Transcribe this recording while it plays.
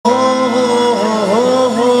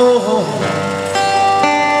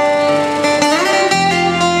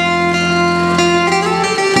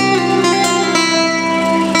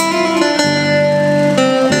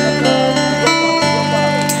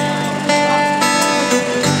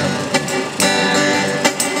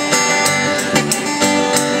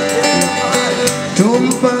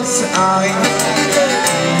आए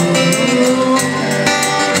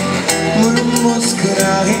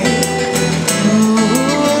मुस्कुराए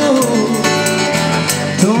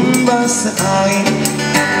तुम बस आए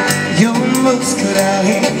यूं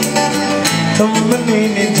मुस्कुराए तुमने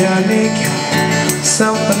न जाने क्या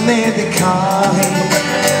सपने दिखाए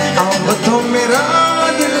अब तो मेरा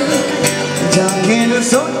दिल जाके न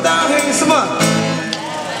सोता है सुबह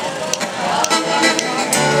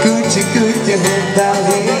कुछ कुछ होता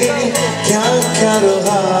है क्या क्या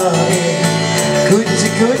रहा है कुछ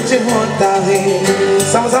कुछ होता है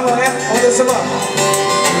sama-sama ya untuk semua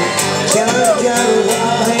क्या क्या रहा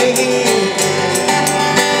है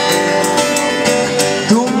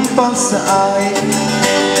तुम पास आए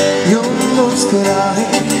यूं मुस्कुराए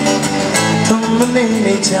तुमने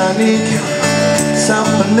न जाने क्या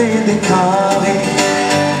सपने दिखाए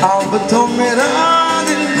अब तो मेरा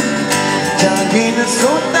दिल जागे न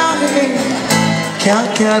सोता है क्या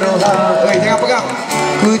क्या रहा है jangan pegang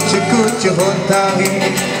कुछ कुछ होता है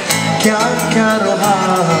क्या क्या रहा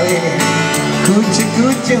है कुछ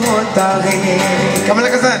कुछ होता है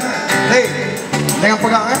Kamalakasan hey jangan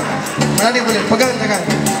pegang mana ni boleh pegang jangan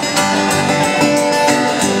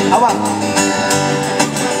awak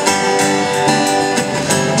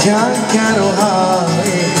क्या क्या रहा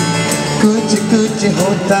है कुछ कुछ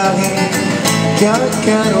होता है क्या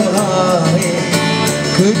क्या रहा है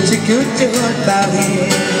कुछ कुछ होता है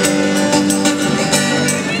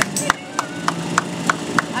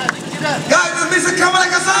Guys, this is Mr.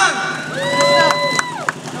 Kamalakasan.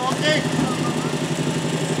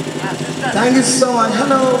 Thank you so much.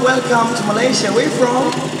 Hello, welcome to Malaysia. Where you from?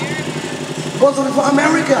 Both of you from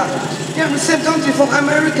America. Yeah, I'm the same country from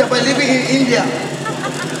America, but living in India.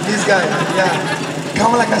 This guy, yeah.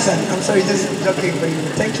 Kamalakasan. I'm sorry, just joking for you.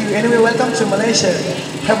 Thank you. Anyway, welcome to Malaysia.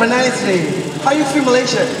 Have a nice day. How you feel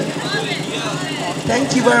Malaysia?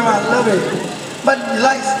 Thank you very much. Love it. But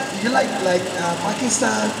you like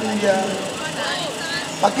Pakistan, India?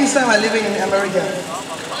 Pakistan are living in America.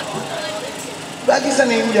 Pakistan,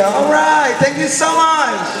 India. All right. Thank you so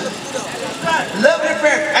much. Love it,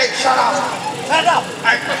 friend. Hey, shut up. Shut up.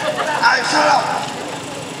 Hey, shut up.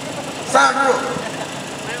 Shut up.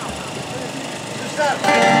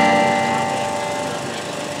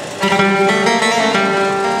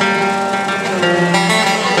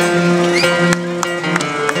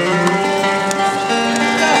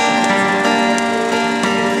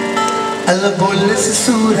 Allah boleh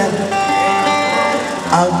sesurat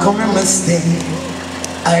aku mesti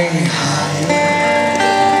ay hai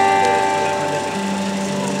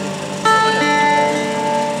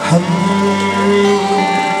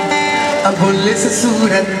boleh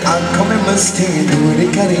sesurat aku mesti duri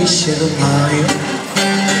kari shirmai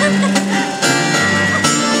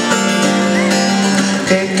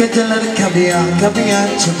ek jalan kabiya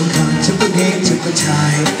chupke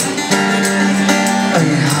chai ay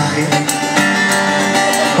hai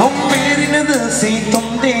मेरी नजर से तुम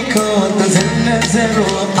देखो तो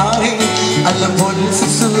नजरों आए अल्लाह बोल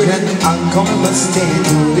सूरत आंखों में मस्ती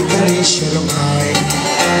दूर करे शर्माए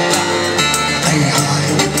आए हाय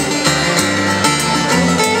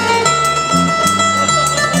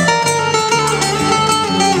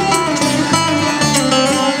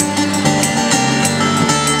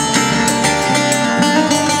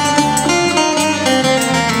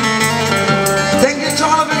Thank you to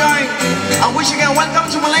all of you guys. I wish you guys welcome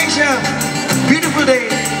to Malaysia. Beautiful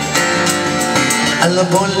day. Allah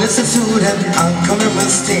बोले सूरत आंखों में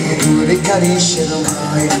मस्ती दूर करे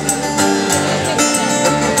शर्माए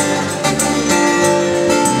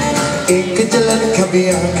एक जलन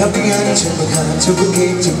कबिया चुपके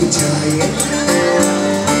चुप जाए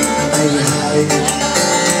आए हाय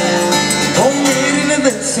ओ मेरी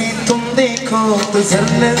नजर से तुम देखो तो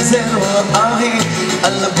नजरों आए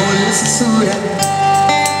अल्लाह बोले सूरत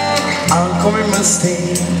आंखों में मस्ती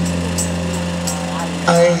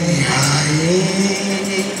ay, ay.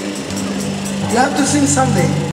 You have to sing something.